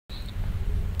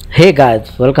Hey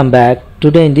guys, welcome back.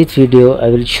 Today in this video I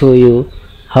will show you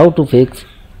how to fix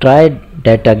try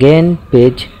that again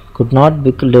page could not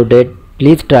be loaded.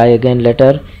 Please try again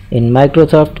later in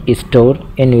Microsoft Store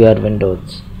in your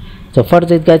Windows. So for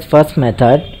this guys, first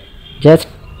method, just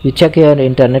you check your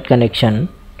internet connection,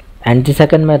 and the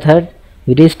second method,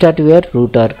 you restart your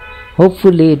router.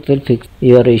 Hopefully it will fix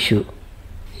your issue.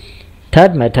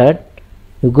 Third method,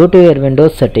 you go to your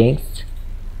Windows settings,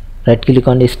 right click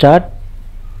on start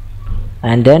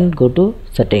and then go to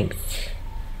settings.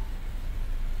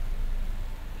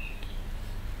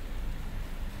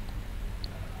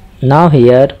 Now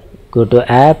here go to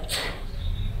apps,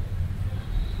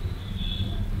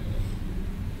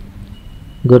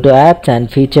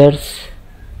 and features.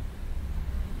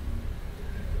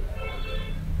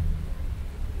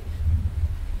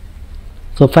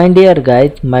 So find here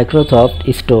guys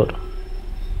Microsoft Store.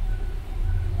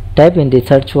 Type in the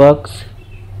search box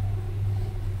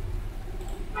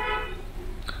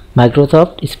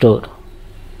Microsoft Store.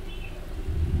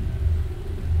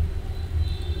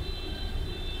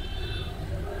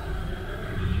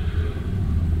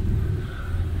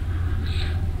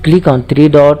 Click on three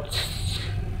dots,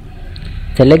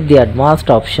 select the advanced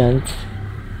options,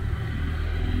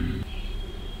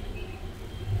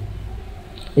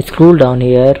 scroll down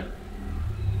here.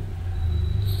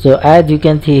 So as you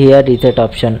can see here, reset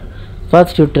option.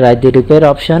 First you try the repair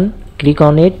option, click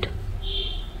on it.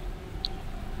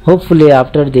 Hopefully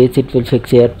after this it will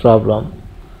fix your problem,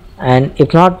 and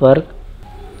if not work,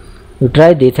 you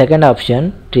try the second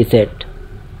option, reset.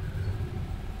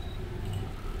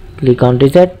 Click on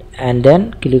reset and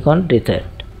then click on reset.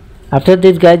 After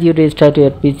this guys, you restart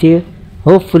your PC.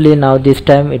 Hopefully now this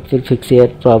time it will fix your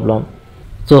problem.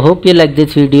 So hope you like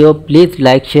this video. Please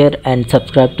like, share and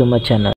subscribe to my channel.